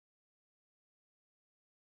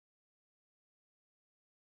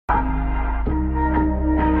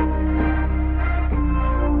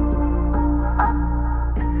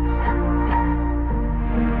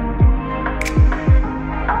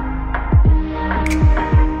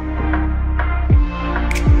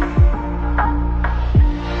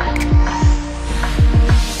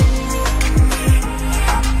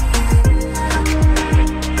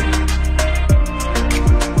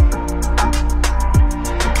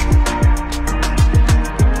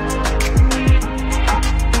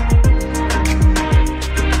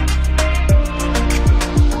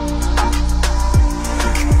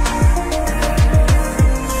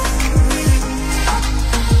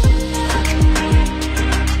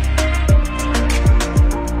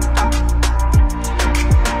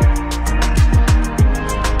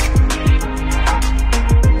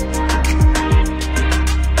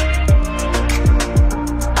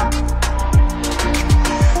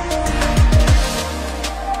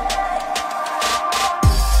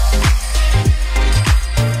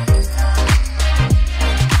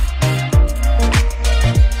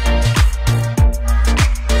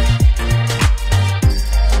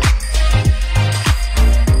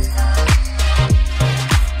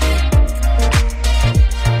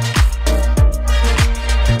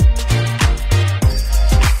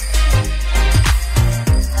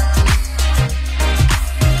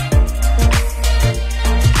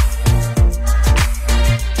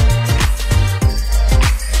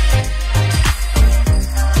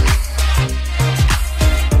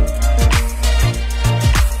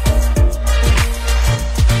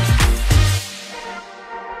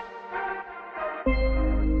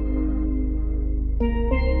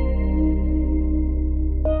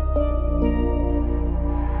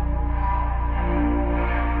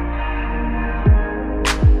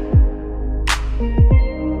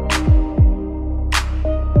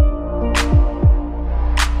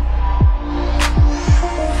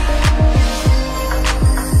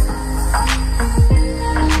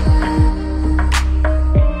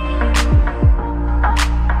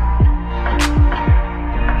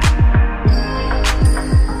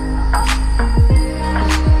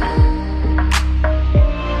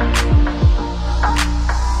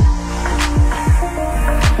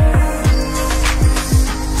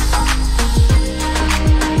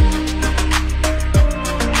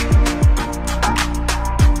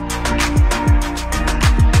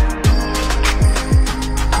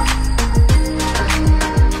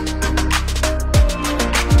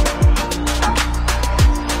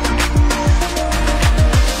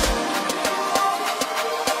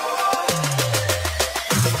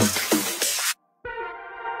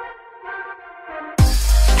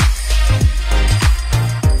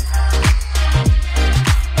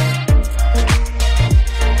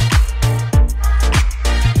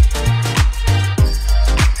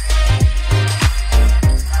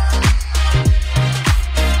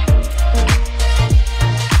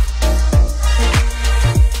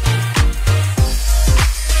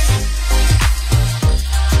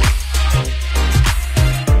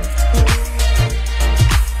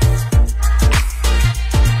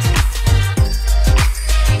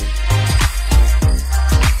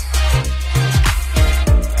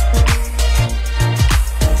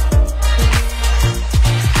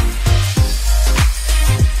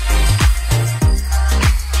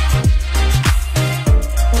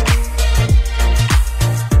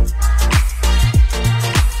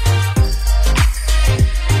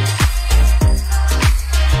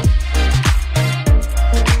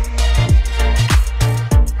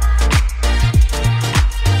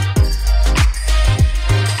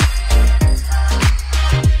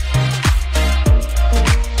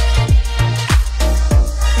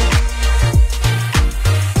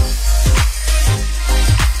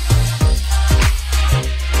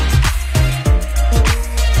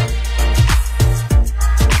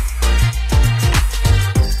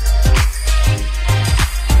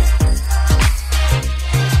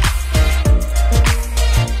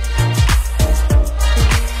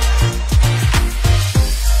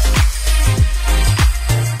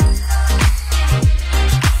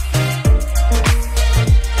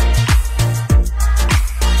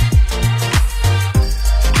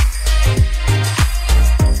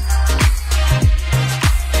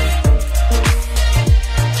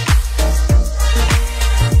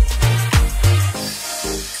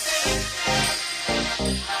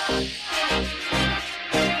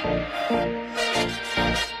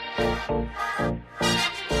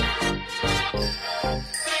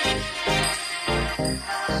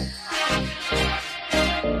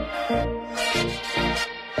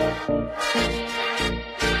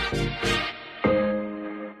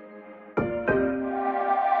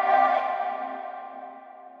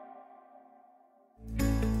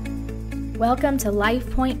Welcome to Life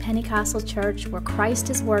Point Pentecostal Church, where Christ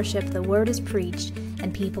is worshiped, the Word is preached,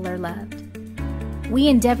 and people are loved. We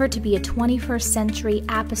endeavor to be a 21st century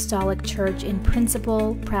apostolic church in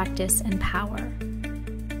principle, practice, and power.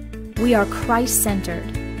 We are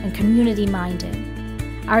Christ-centered and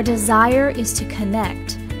community-minded. Our desire is to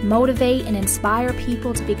connect, motivate, and inspire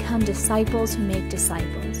people to become disciples who make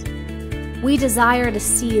disciples. We desire to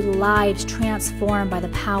see lives transformed by the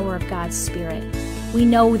power of God's Spirit. We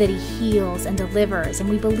know that He heals and delivers, and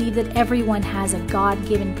we believe that everyone has a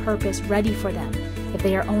God-given purpose ready for them if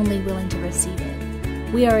they are only willing to receive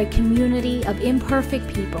it. We are a community of imperfect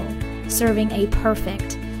people serving a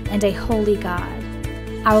perfect and a holy God.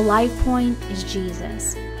 Our life point is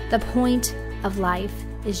Jesus. The point of life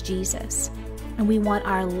is Jesus. And we want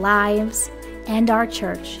our lives and our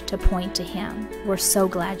church to point to Him. We're so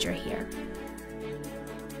glad you're here.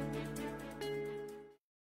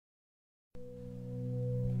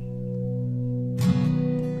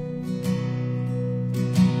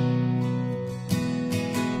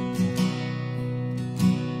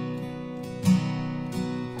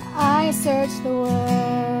 I searched the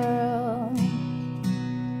world,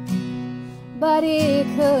 but it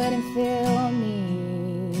couldn't fill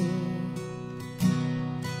me.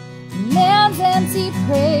 Man's empty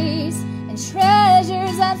praise and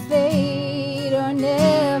treasures that fade are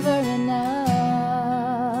never enough.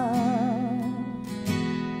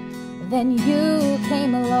 Then you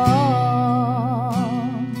came along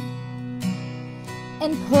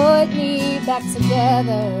and put me back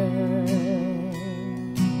together.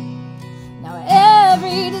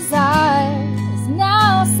 Every desire is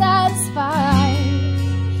now satisfied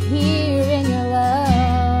here in your love.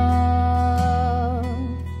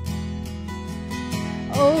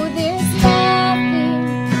 Oh, there's nothing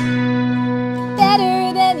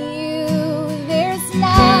better than you. There's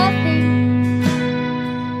nothing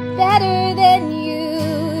better than you.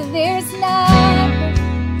 There's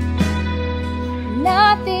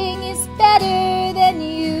nothing is better than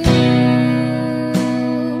you.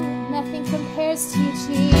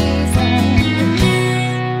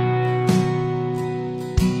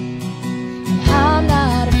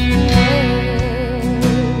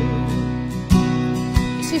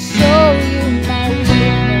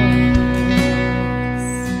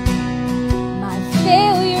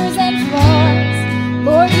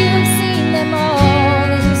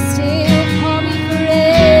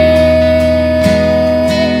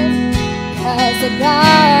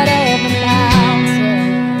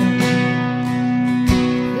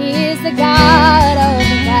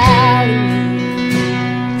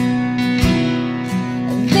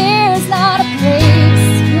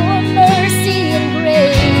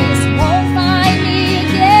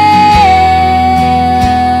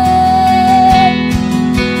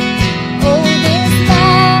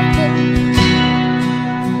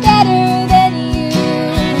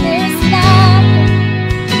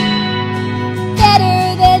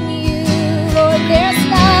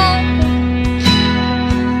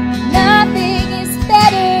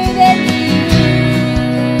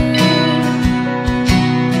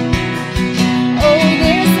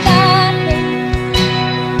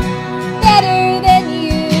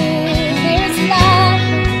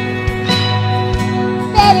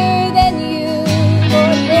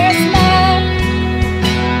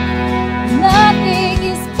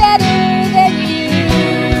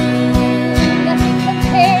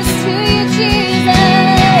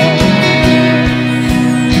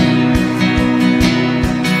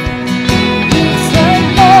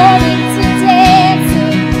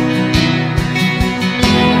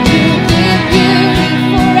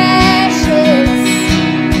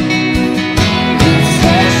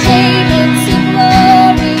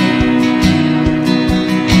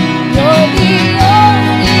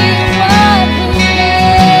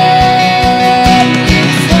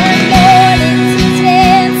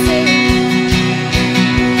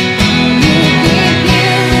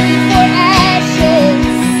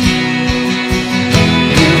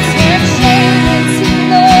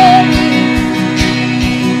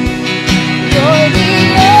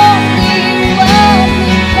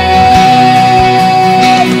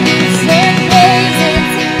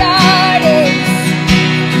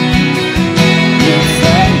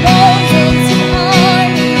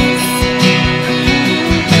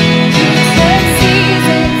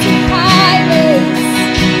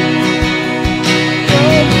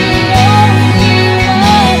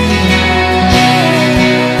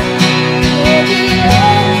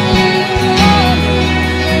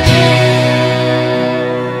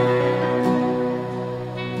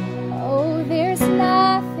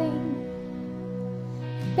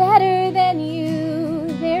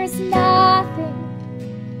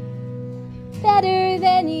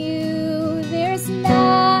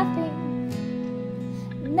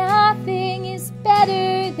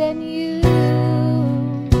 better than you.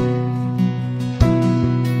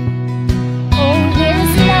 Oh,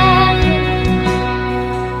 there's nothing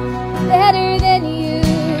better than you.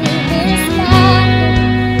 There's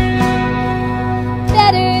nothing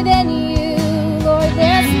better than you, Lord.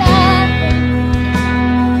 There's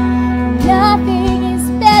nothing is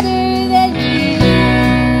better than you.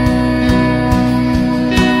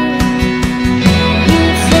 You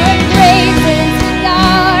turn graves into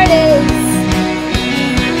gardens.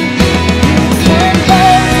 You turn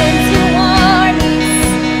boats into armies.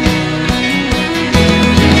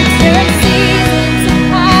 You turn seas into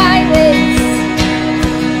highways.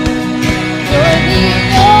 You're the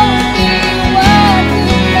only one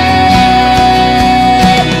who can.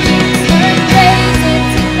 You turn graves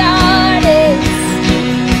into gardens.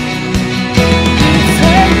 You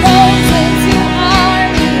turn boats into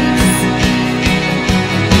armies.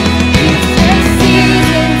 You turn seas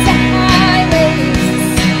into highways.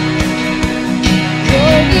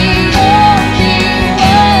 You're the only one who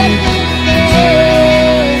can.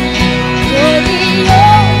 You're the only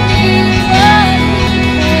one who can.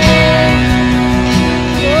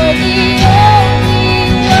 You're the only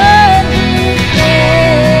one who can.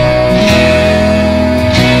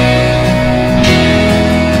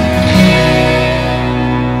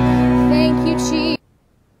 Thank you, Jesus.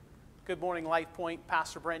 Good morning, Life Point.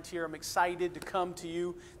 Pastor Brent here. I'm excited to come to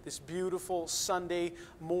you this beautiful Sunday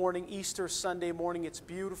morning, Easter Sunday morning. It's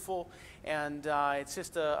beautiful, and it's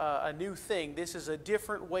just a new thing. This is a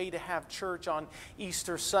different way to have church on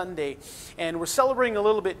Easter Sunday, and we're celebrating a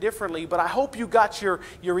little bit differently, but I hope you got your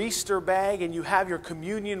Easter bag and you have your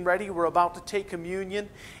communion ready. We're about to take communion,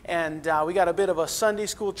 and we got a bit of a Sunday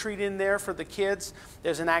school treat in there for the kids.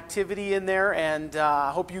 There's an activity in there, and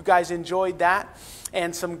I hope you guys enjoyed that.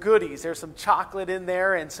 And some goodies. There's some chocolate in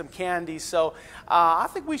there and some candy. So I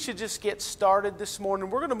think we should just get started this morning.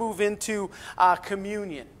 We're going to move into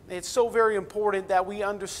communion. It's so very important that we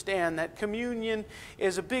understand that communion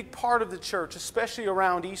is a big part of the church, especially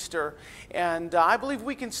around Easter. And I believe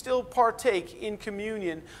we can still partake in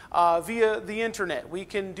communion via the internet. We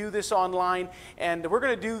can do this online, and we're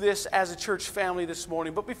going to do this as a church family this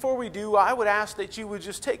morning. But before we do, I would ask that you would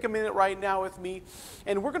just take a minute right now with me,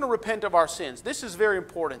 and we're going to repent of our sins. This is very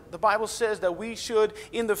important. The Bible says that we should,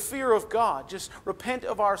 in the fear of God, just repent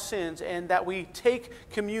of our sins, and that we take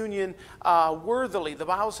communion worthily. The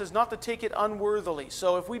Bible says not to take it unworthily.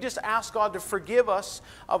 So if we just ask God to forgive us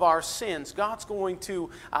of our sins, God's going to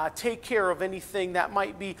take care of anything that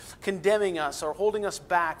might be condemning us or holding us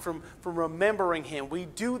back from remembering Him. We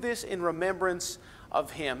do this in remembrance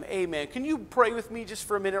of Him. Amen. Can you pray with me just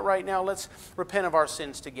for a minute right now? Let's repent of our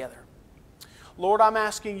sins together. Lord, I'm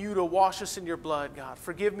asking you to wash us in your blood, God.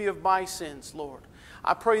 Forgive me of my sins, Lord.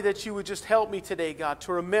 I pray that you would just help me today, God,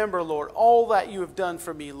 to remember, Lord, all that you have done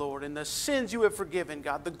for me, Lord, and the sins you have forgiven,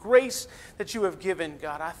 God, the grace that you have given,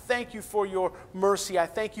 God. I thank you for your mercy. I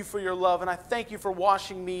thank you for your love, and I thank you for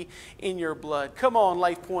washing me in your blood. Come on,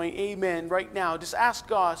 Life Point, amen, right now. Just ask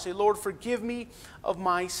God, say, Lord, forgive me of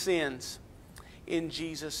my sins in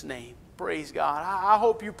Jesus' name. Praise God. I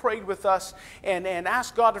hope you prayed with us and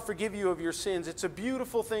asked God to forgive you of your sins. It's a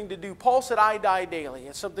beautiful thing to do. Paul said, I die daily.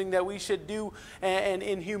 It's something that we should do, and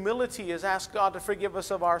in humility is ask God to forgive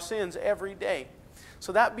us of our sins every day.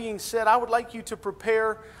 So that being said, I would like you to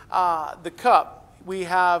prepare the cup. We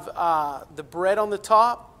have the bread on the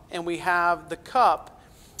top, and we have the cup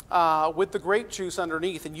with the grape juice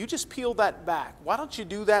underneath, and you just peel that back. Why don't you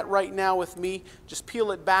do that right now with me? Just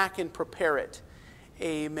peel it back and prepare it.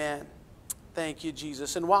 Amen. Thank you,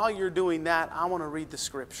 Jesus. And while you're doing that, I want to read the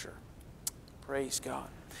scripture. Praise God.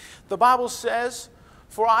 The Bible says,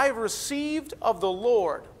 For I have received of the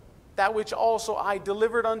Lord that which also I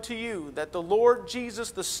delivered unto you, that the Lord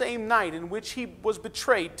Jesus, the same night in which he was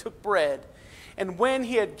betrayed, took bread. And when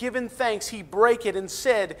he had given thanks, he brake it and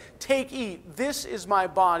said, Take, eat, this is my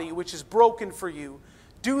body, which is broken for you.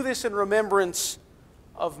 Do this in remembrance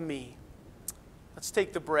of me. Let's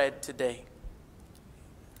take the bread today.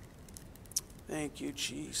 Thank you,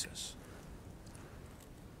 Jesus.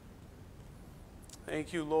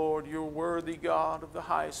 Thank you, Lord. You're worthy, God, of the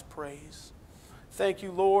highest praise. Thank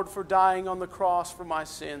you, Lord, for dying on the cross for my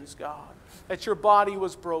sins, God. That your body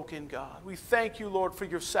was broken, God. We thank you, Lord, for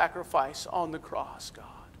your sacrifice on the cross, God.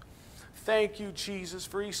 Thank you, Jesus,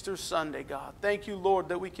 for Easter Sunday, God. Thank you, Lord,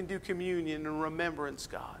 that we can do communion in remembrance,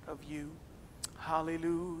 God, of you.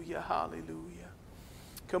 Hallelujah, hallelujah.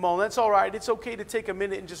 Come on, that's all right. It's okay to take a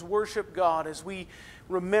minute and just worship God as we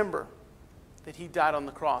remember that he died on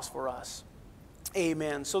the cross for us.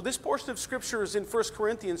 Amen. So this portion of Scripture is in 1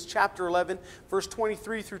 Corinthians chapter 11, verse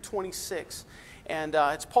 23 through 26. And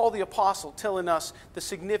it's Paul the Apostle telling us the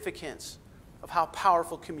significance of how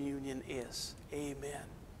powerful communion is. Amen.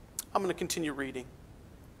 I'm going to continue reading.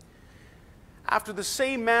 After the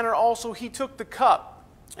same manner also he took the cup,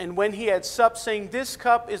 and when he had supped, saying, This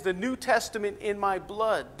cup is the New Testament in my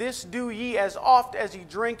blood. This do ye as oft as ye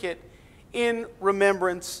drink it in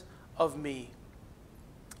remembrance of me.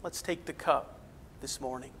 Let's take the cup this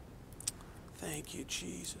morning. Thank you,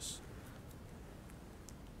 Jesus.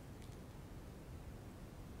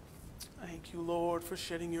 Thank you, Lord, for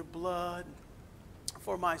shedding your blood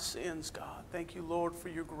for my sins, God. Thank you, Lord, for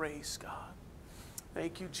your grace, God.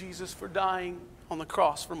 Thank you, Jesus, for dying on the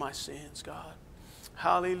cross for my sins, God.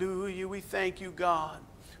 Hallelujah. We thank you, God,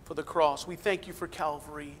 for the cross. We thank you for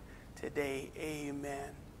Calvary today.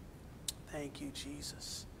 Amen. Thank you,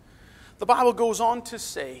 Jesus. The Bible goes on to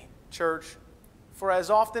say, church, for as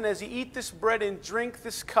often as ye eat this bread and drink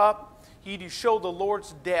this cup, ye do show the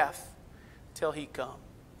Lord's death till he come.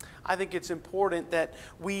 I think it's important that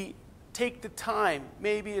we take the time,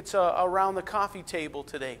 maybe it's around the coffee table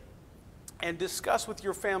today, and discuss with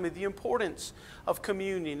your family the importance of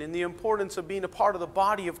communion and the importance of being a part of the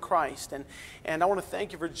body of Christ. And I want to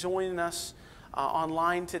thank you for joining us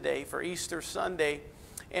online today for Easter Sunday.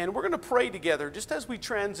 And we're going to pray together just as we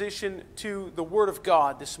transition to the Word of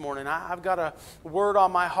God this morning. I've got a word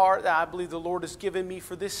on my heart that I believe the Lord has given me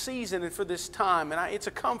for this season and for this time. And it's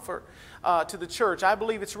a comfort to the church. I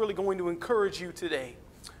believe it's really going to encourage you today.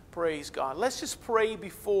 Praise God. Let's just pray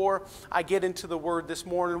before I get into the Word this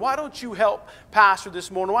morning. Why don't you help Pastor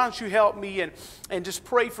this morning? Why don't you help me and just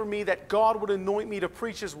pray for me that God would anoint me to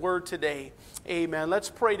preach His Word today. Amen. Let's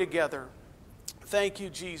pray together. Thank you,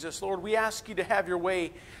 Jesus. Lord, we ask you to have your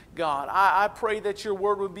way, God. I pray that your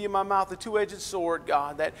word would be in my mouth, a two-edged sword,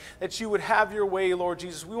 God, that you would have your way, Lord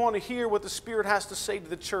Jesus. We want to hear what the Spirit has to say to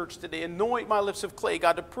the church today. Anoint my lips of clay,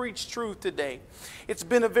 God, to preach truth today. It's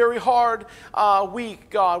been a very hard week,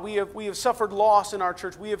 God. We have suffered loss in our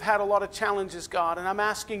church. We have had a lot of challenges, God, and I'm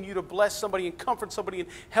asking you to bless somebody and comfort somebody and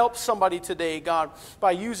help somebody today, God,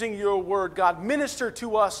 by using your word. God, minister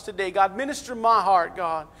to us today. God, minister my heart,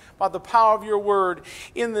 God, by the power of your word.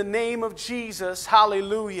 In the name of Jesus,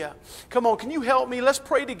 hallelujah. Come on, can you help me? Let's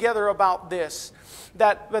pray together about this.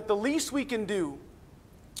 That the least we can do,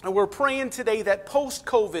 and we're praying today that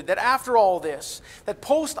post-COVID, that after all this, that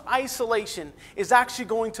post-isolation is actually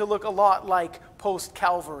going to look a lot like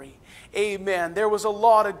post-Calvary. Amen. There was a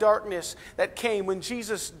lot of darkness that came when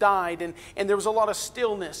Jesus died, and there was a lot of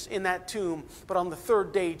stillness in that tomb. But on the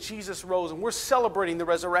third day, Jesus rose, and we're celebrating the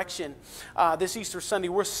resurrection this Easter Sunday.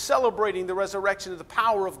 We're celebrating the resurrection of the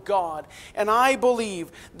power of God. And I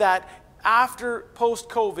believe that after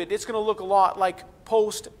post-COVID, it's going to look a lot like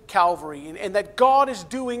post-Calvary, and that God is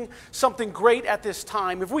doing something great at this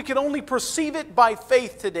time. If we can only perceive it by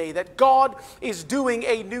faith today, that God is doing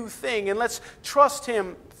a new thing, and let's trust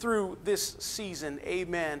Him through this season.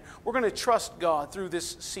 Amen. We're going to trust God through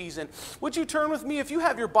this season. Would you turn with me, if you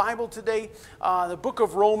have your Bible today, the book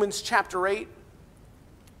of Romans chapter 8.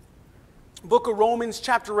 Book of Romans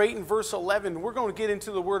chapter 8 and verse 11. We're going to get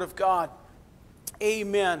into the Word of God.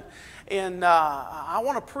 Amen. And I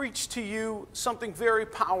want to preach to you something very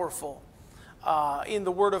powerful in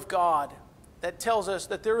the Word of God that tells us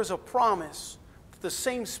that there is a promise. The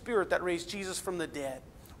same Spirit that raised Jesus from the dead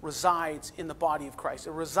resides in the body of Christ.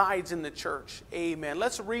 It resides in the church. Amen.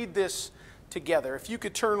 Let's read this together. If you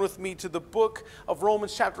could turn with me to the book of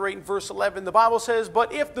Romans chapter 8 and verse 11. The Bible says,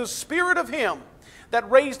 But if the Spirit of Him that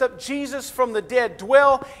raised up Jesus from the dead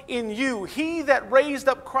dwell in you, He that raised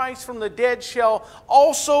up Christ from the dead shall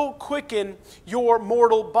also quicken your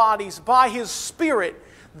mortal bodies by His Spirit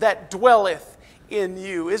that dwelleth in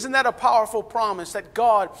you. Isn't that a powerful promise, that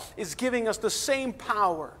God is giving us the same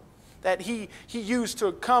power that He used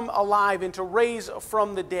to come alive and to raise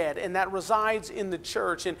from the dead, and that resides in the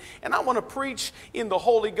church. And I want to preach in the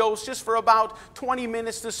Holy Ghost just for about 20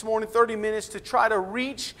 minutes this morning, 30 minutes, to try to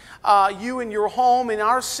reach you in your home, in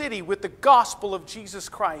our city, with the gospel of Jesus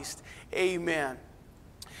Christ. Amen.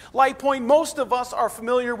 Light Point, most of us are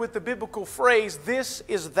familiar with the biblical phrase, "this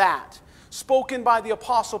is that," spoken by the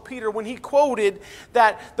Apostle Peter when he quoted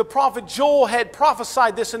that the prophet Joel had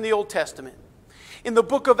prophesied this in the Old Testament. In the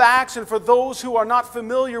book of Acts, and for those who are not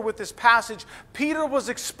familiar with this passage, Peter was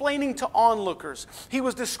explaining to onlookers. He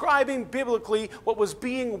was describing biblically what was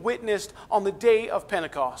being witnessed on the day of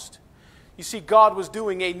Pentecost. You see, God was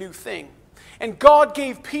doing a new thing. And God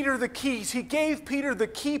gave Peter the keys. He gave Peter the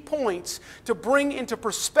key points to bring into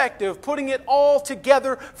perspective, putting it all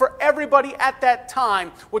together for everybody at that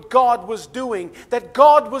time, what God was doing. That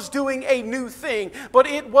God was doing a new thing, but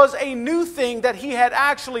it was a new thing that He had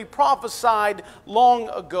actually prophesied long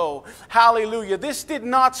ago. Hallelujah. This did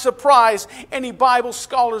not surprise any Bible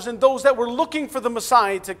scholars and those that were looking for the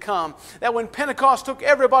Messiah to come. That when Pentecost took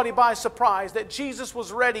everybody by surprise, that Jesus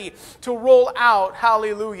was ready to roll out,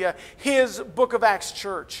 hallelujah, His Book of Acts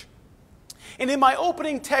church. And in my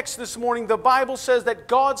opening text this morning, the Bible says that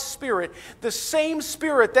God's Spirit, the same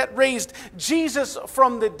Spirit that raised Jesus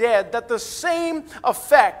from the dead, that the same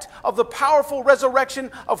effect of the powerful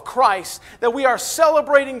resurrection of Christ that we are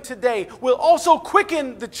celebrating today will also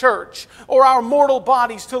quicken the church or our mortal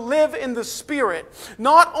bodies to live in the Spirit.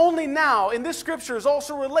 Not only now, and this scripture is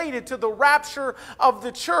also related to the rapture of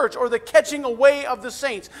the church or the catching away of the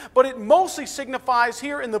saints, but it mostly signifies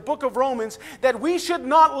here in the book of Romans that we should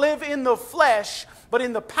not live in the flesh, but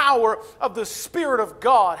in the power of the Spirit of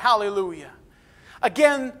God. Hallelujah.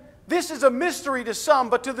 Again, this is a mystery to some,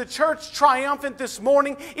 but to the church triumphant this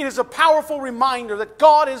morning, it is a powerful reminder that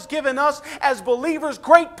God has given us as believers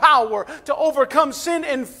great power to overcome sin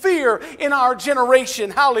and fear in our generation.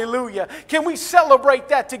 Hallelujah. Can we celebrate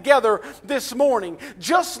that together this morning?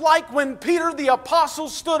 Just like when Peter the apostle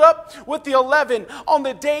stood up with the 11 on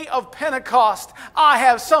the day of Pentecost, I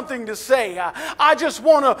have something to say. I just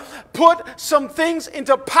want to put some things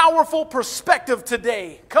into powerful perspective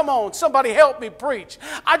today. Come on, somebody help me preach.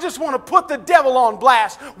 I just want to put the devil on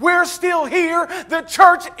blast. We're still here. The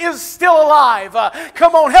church is still alive.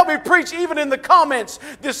 Come on, help me preach even in the comments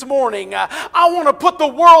this morning. I want to put the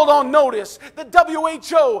world on notice. The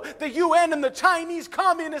WHO, the UN, and the Chinese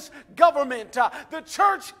Communist government. The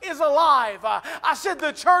church is alive. I said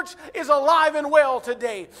the church is alive and well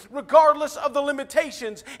today, regardless of the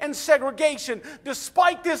limitations and segregation.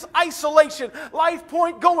 Despite this isolation, Life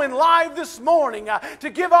Point going live this morning to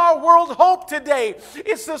give our world hope today.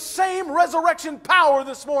 It's the same resurrection power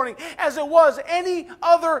this morning as it was any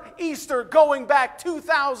other Easter going back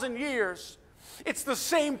 2,000 years. It's the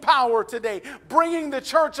same power today, bringing the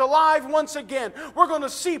church alive once again. We're going to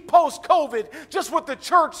see post-COVID just what the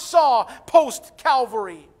church saw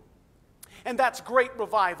post-Calvary. And that's great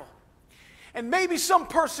revival. And maybe some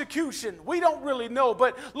persecution. We don't really know,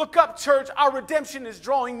 but look up, church. Our redemption is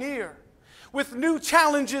drawing near. With new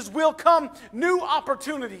challenges will come new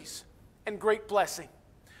opportunities and great blessing.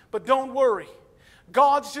 But don't worry.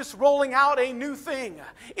 God's just rolling out a new thing.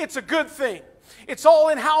 It's a good thing. It's all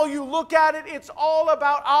in how you look at it. It's all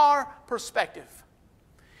about our perspective.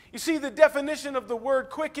 You see, the definition of the word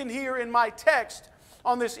quicken here in my text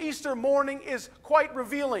on this Easter morning is quite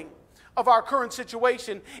revealing of our current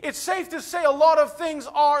situation. It's safe to say a lot of things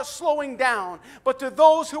are slowing down, but to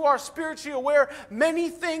those who are spiritually aware, many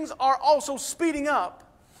things are also speeding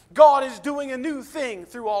up. God is doing a new thing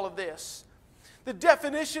through all of this. The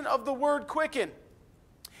definition of the word quicken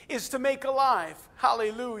is to make alive.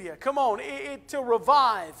 Hallelujah. Come on, to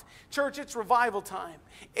revive. Church, it's revival time.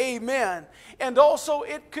 Amen. And also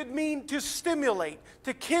it could mean to stimulate,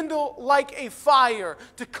 to kindle like a fire,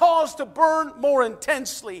 to cause to burn more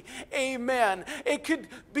intensely. Amen. It could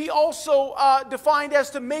be also defined as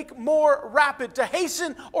to make more rapid, to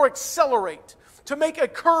hasten or accelerate. To make a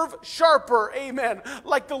curve sharper, amen,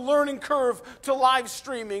 like the learning curve to live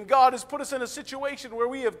streaming. God has put us in a situation where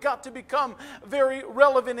we have got to become very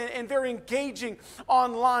relevant and very engaging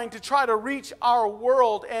online to try to reach our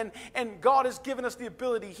world. And God has given us the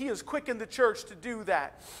ability. He has quickened the church to do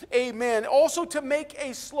that. Amen. Also to make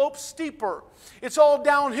a slope steeper. It's all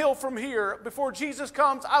downhill from here. Before Jesus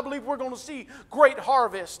comes, I believe we're going to see great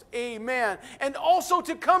harvest. Amen. And also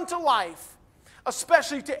to come to life.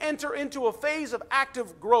 Especially to enter into a phase of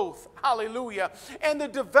active growth. Hallelujah. And the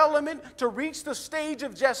development to reach the stage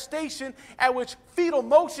of gestation at which fetal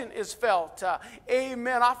motion is felt.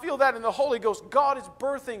 Amen. I feel that in the Holy Ghost. God is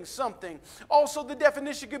birthing something. Also, the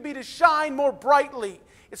definition could be to shine more brightly.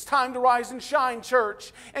 It's time to rise and shine,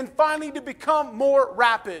 church. And finally, to become more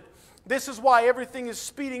rapid. This is why everything is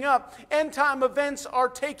speeding up. End time events are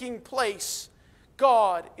taking place.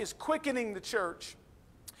 God is quickening the church.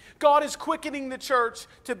 God is quickening the church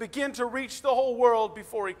to begin to reach the whole world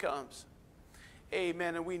before He comes.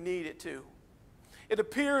 Amen, and we need it too. It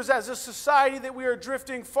appears as a society that we are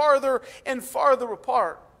drifting farther and farther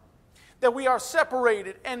apart, that we are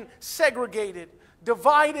separated and segregated,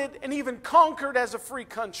 divided and even conquered as a free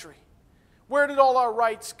country. Where did all our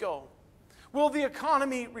rights go? Will the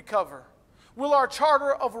economy recover? Will our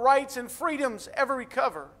charter of rights and freedoms ever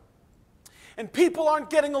recover? And people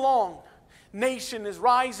aren't getting along. Nation is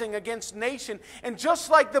rising against nation. And just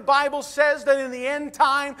like the Bible says that in the end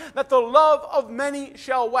time that the love of many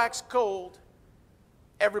shall wax cold,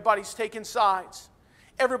 everybody's taking sides.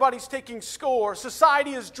 Everybody's taking score.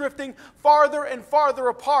 Society is drifting farther and farther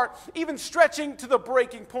apart, even stretching to the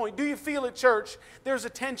breaking point. Do you feel it, church? There's a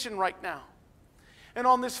tension right now. And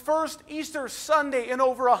on this first Easter Sunday in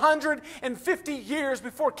over 150 years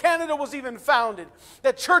before Canada was even founded,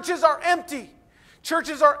 that churches are empty.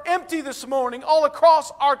 Churches are empty this morning all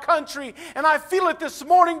across our country. And I feel it this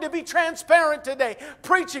morning to be transparent today,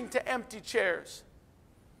 preaching to empty chairs.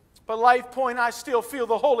 But Life Point, I still feel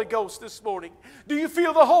the Holy Ghost this morning. Do you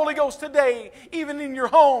feel the Holy Ghost today, even in your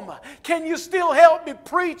home? Can you still help me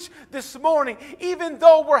preach this morning, even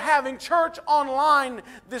though we're having church online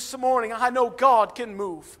this morning? I know God can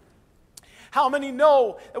move. How many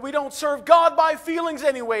know that we don't serve God by feelings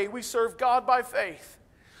anyway? We serve God by faith.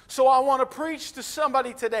 So I want to preach to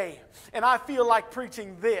somebody today, and I feel like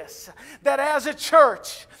preaching this, that as a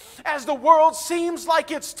church, as the world seems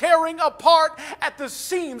like it's tearing apart at the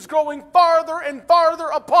seams, growing farther and farther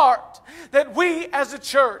apart, that we as a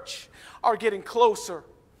church are getting closer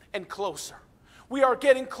and closer. We are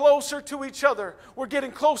getting closer to each other. We're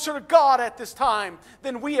getting closer to God at this time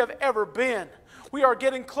than we have ever been. We are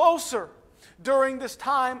getting closer during this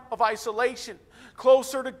time of isolation.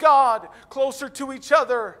 Closer to God, closer to each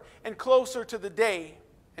other, and closer to the day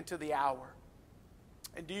and to the hour.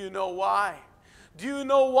 And do you know why? Do you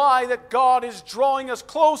know why that God is drawing us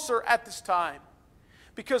closer at this time?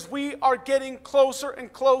 Because we are getting closer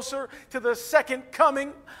and closer to the second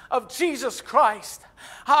coming of Jesus Christ.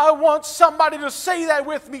 I want somebody to say that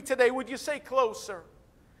with me today. Would you say closer?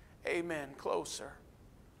 Amen, closer.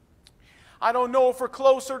 I don't know if we're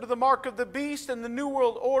closer to the mark of the beast and the New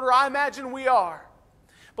World Order. I imagine we are.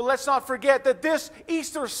 But let's not forget that this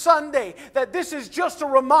Easter Sunday, that this is just a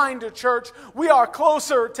reminder, church, we are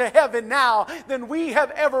closer to heaven now than we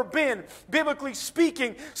have ever been, biblically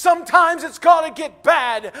speaking. Sometimes it's got to get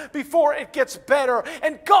bad before it gets better.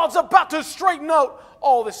 And God's about to straighten out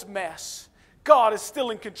all this mess. God is still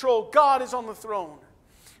in control. God is on the throne.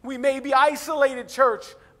 We may be isolated, church,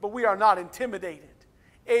 but we are not intimidated.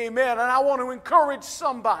 Amen. And I want to encourage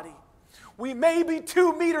somebody. We may be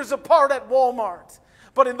 2 meters apart at Walmart,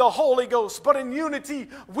 but in the Holy Ghost, but in unity,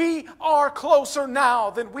 we are closer now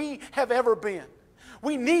than we have ever been.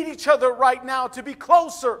 We need each other right now to be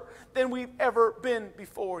closer than we've ever been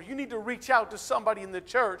before. You need to reach out to somebody in the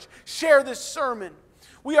church. Share this sermon.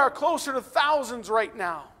 We are closer to thousands right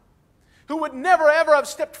now who would never ever have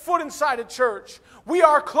stepped foot inside a church. We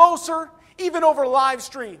are closer, even over live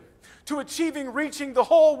stream, to reaching the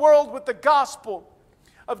whole world with the gospel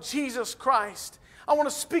of Jesus Christ. I want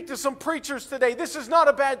to speak to some preachers today. This is not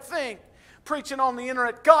a bad thing, preaching on the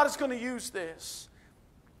internet. God is going to use this.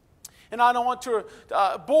 And I don't want to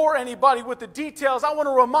bore anybody with the details. I want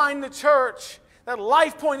to remind the church that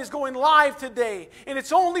Life Point is going live today. And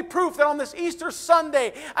it's only proof that on this Easter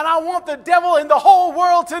Sunday, and I want the devil and the whole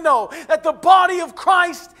world to know that the body of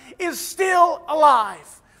Christ is still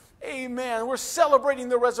alive. Amen. We're celebrating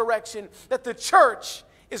the resurrection, that the church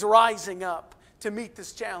is rising up to meet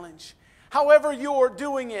this challenge. However you're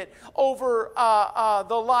doing it over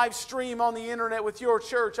the live stream on the internet with your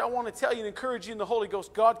church, I want to tell you and encourage you in the Holy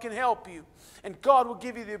Ghost, God can help you. And God will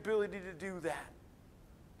give you the ability to do that.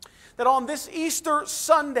 That on this Easter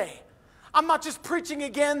Sunday, I'm not just preaching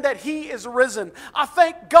again that He is risen. I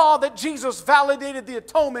thank God that Jesus validated the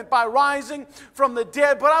atonement by rising from the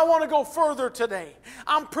dead. But I want to go further today.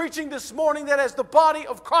 I'm preaching this morning that as the body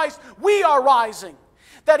of Christ, we are rising.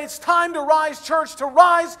 That it's time to rise, church, to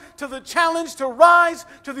rise to the challenge, to rise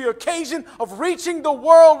to the occasion of reaching the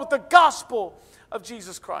world with the gospel of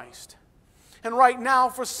Jesus Christ. And right now,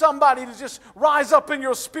 for somebody to just rise up in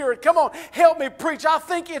your spirit, come on, help me preach. I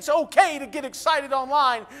think it's okay to get excited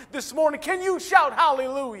online this morning. Can you shout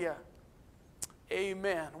hallelujah?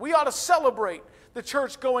 Amen. We ought to celebrate the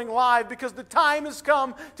church going live because the time has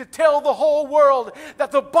come to tell the whole world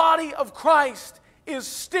that the body of Christ is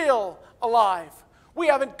still alive. We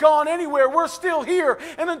haven't gone anywhere. We're still here.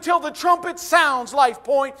 And until the trumpet sounds, Life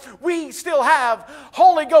Point, we still have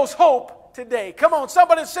Holy Ghost hope today. Come on,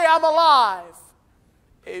 somebody say, I'm alive.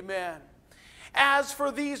 Amen. As for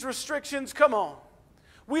these restrictions, come on.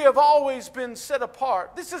 We have always been set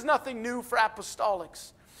apart. This is nothing new for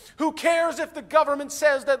apostolics. Who cares if the government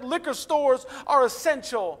says that liquor stores are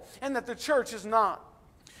essential and that the church is not?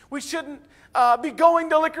 We shouldn't be going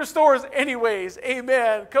to liquor stores anyways.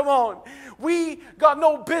 Amen. Come on. We got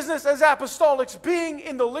no business as apostolics being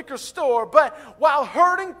in the liquor store, but while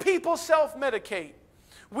hurting people self-medicate,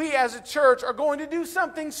 We as a church are going to do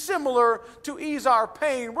something similar to ease our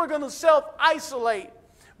pain. We're going to self-isolate,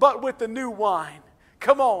 but with the new wine.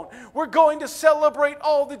 Come on. We're going to celebrate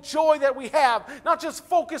all the joy that we have, not just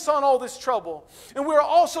focus on all this trouble. And we're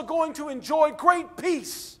also going to enjoy great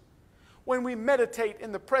peace when we meditate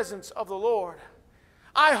in the presence of the Lord.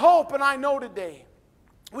 I hope and I know today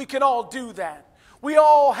we can all do that. We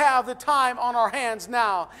all have the time on our hands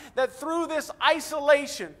now that through this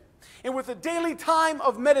isolation and with a daily time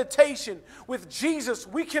of meditation with Jesus,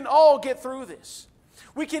 we can all get through this.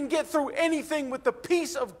 We can get through anything with the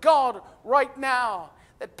peace of God right now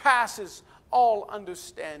that passes all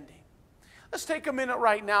understanding. Let's take a minute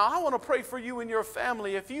right now. I want to pray for you and your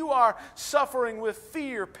family. If you are suffering with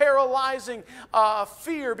fear, paralyzing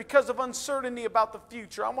fear because of uncertainty about the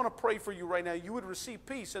future, I want to pray for you right now. You would receive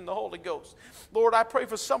peace in the Holy Ghost. Lord, I pray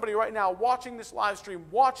for somebody right now watching this live stream,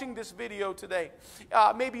 watching this video today,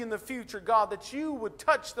 maybe in the future, God, that you would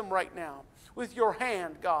touch them right now with your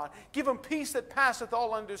hand, God. Give them peace that passeth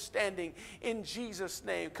all understanding in Jesus'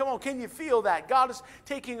 name. Come on, can you feel that? God is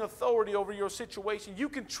taking authority over your situation. You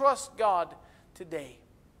can trust God today.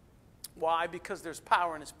 Why? Because there's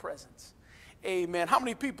power in His presence. Amen. How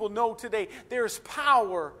many people know today there's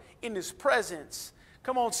power in His presence?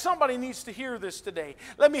 Come on, somebody needs to hear this today.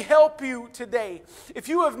 Let me help you today. If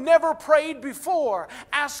you have never prayed before,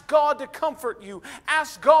 ask God to comfort you.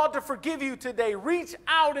 Ask God to forgive you today. Reach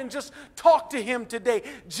out and just talk to Him today.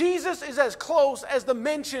 Jesus is as close as the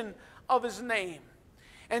mention of His name.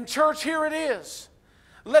 And church, here it is.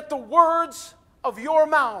 Let the words of your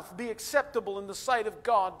mouth be acceptable in the sight of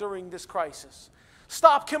God during this crisis.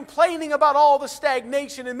 Stop complaining about all the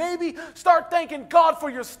stagnation and maybe start thanking God for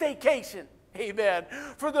your staycation. Amen.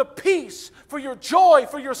 For the peace, for your joy,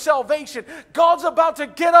 for your salvation. God's about to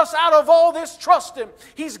get us out of all this. Trust Him.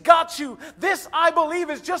 He's got you. This, I believe,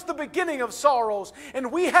 is just the beginning of sorrows.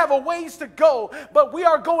 And we have a ways to go. But we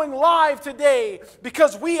are going live today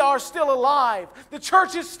because we are still alive. The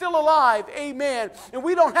church is still alive. Amen. And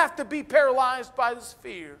we don't have to be paralyzed by this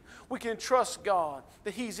fear. We can trust God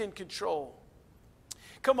that He's in control.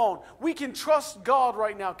 Come on. We can trust God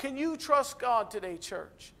right now. Can you trust God today,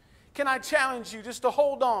 church? Can I challenge you just to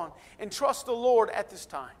hold on and trust the Lord at this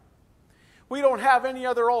time? We don't have any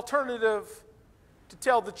other alternative to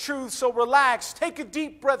tell the truth, so relax, take a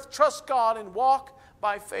deep breath, trust God, and walk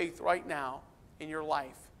by faith right now in your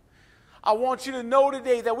life. I want you to know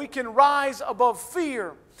today that we can rise above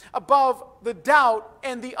fear, above the doubt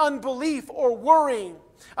and the unbelief or worrying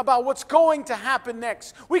about what's going to happen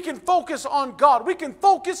next. We can focus on God. We can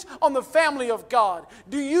focus on the family of God.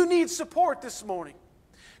 Do you need support this morning?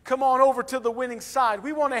 Come on over to the winning side.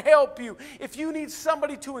 We want to help you. If you need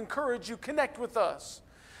somebody to encourage you, connect with us.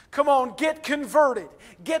 Come on, get converted.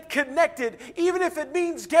 Get connected, even if it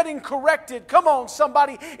means getting corrected. Come on,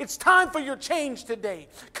 somebody. It's time for your change today.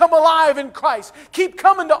 Come alive in Christ. Keep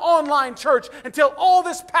coming to online church until all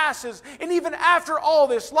this passes. And even after all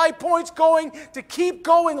this, Life Point's going to keep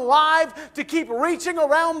going live, to keep reaching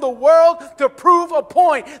around the world to prove a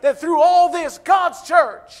point that through all this, God's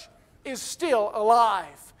church is still alive.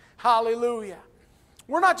 Hallelujah.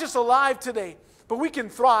 We're not just alive today, but we can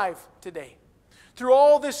thrive today. Through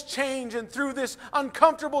all this change and through this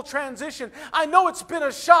uncomfortable transition, I know it's been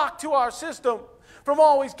a shock to our system from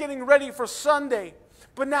always getting ready for Sunday.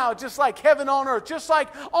 But now, just like heaven on earth, just like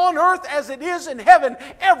on earth as it is in heaven,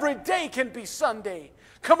 every day can be Sunday.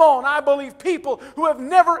 Come on, I believe people who have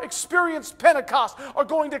never experienced Pentecost are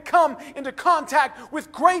going to come into contact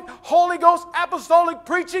with great Holy Ghost apostolic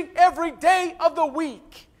preaching every day of the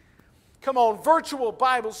week. Come on, virtual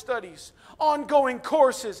Bible studies, ongoing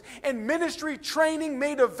courses, and ministry training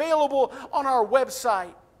made available on our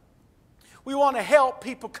website. We want to help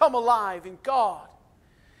people come alive in God.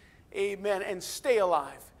 Amen. And stay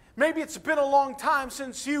alive. Maybe it's been a long time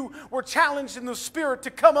since you were challenged in the Spirit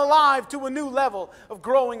to come alive to a new level of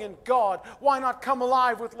growing in God. Why not come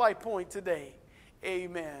alive with Life Point today?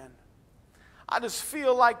 Amen. I just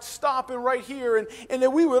feel like stopping right here and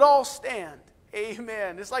that we would all stand.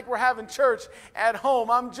 Amen. It's like we're having church at home.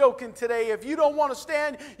 I'm joking today. If you don't want to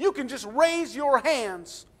stand, you can just raise your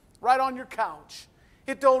hands right on your couch.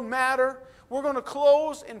 It don't matter. We're going to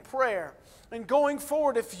close in prayer. And going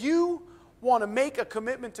forward, if you want to make a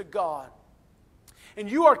commitment to God, and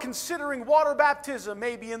you are considering water baptism,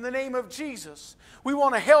 maybe in the name of Jesus, we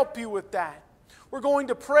want to help you with that. We're going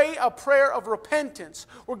to pray a prayer of repentance.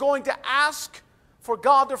 We're going to ask for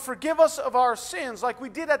God to forgive us of our sins like we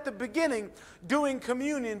did at the beginning doing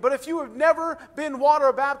communion. But if you have never been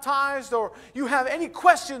water baptized or you have any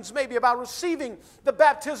questions maybe about receiving the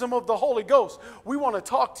baptism of the Holy Ghost, we want to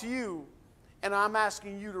talk to you, and I'm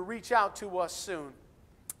asking you to reach out to us soon.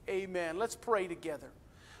 Amen. Let's pray together.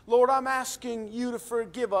 Lord, I'm asking you to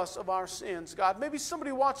forgive us of our sins, God. Maybe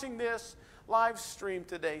somebody watching this live stream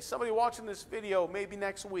today, somebody watching this video maybe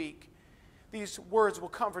next week, these words will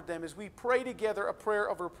comfort them as we pray together a prayer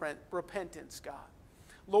of repentance, God.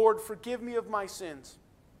 Lord, forgive me of my sins.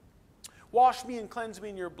 Wash me and cleanse me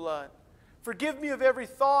in your blood. Forgive me of every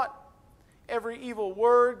thought, every evil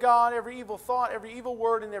word, God, every evil thought, every evil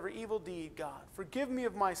word, and every evil deed, God. Forgive me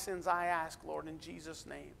of my sins, I ask, Lord, in Jesus'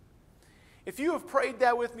 name. If you have prayed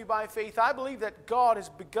that with me by faith, I believe that God has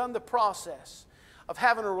begun the process of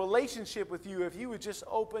having a relationship with you if you would just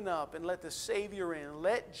open up and let the Savior in.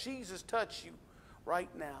 Let Jesus touch you right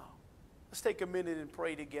now. Let's take a minute and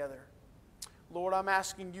pray together. Lord, I'm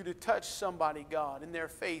asking you to touch somebody, God, in their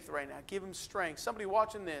faith right now. Give them strength. Somebody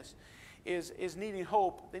watching this is needing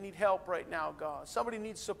hope. They need help right now, God. Somebody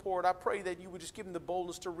needs support. I pray that you would just give them the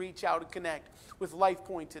boldness to reach out and connect with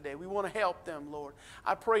LifePoint today. We want to help them, Lord.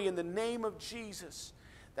 I pray in the name of Jesus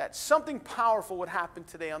that something powerful would happen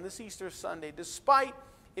today on this Easter Sunday, despite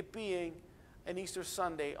it being an Easter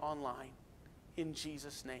Sunday online. In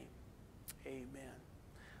Jesus' name, amen.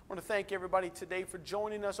 I want to thank everybody today for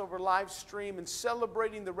joining us over live stream and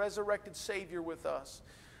celebrating the resurrected Savior with us.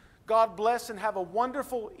 God bless and have a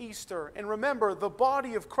wonderful Easter. And remember, the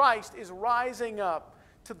body of Christ is rising up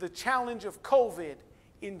to the challenge of COVID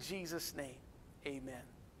in Jesus' name. Amen.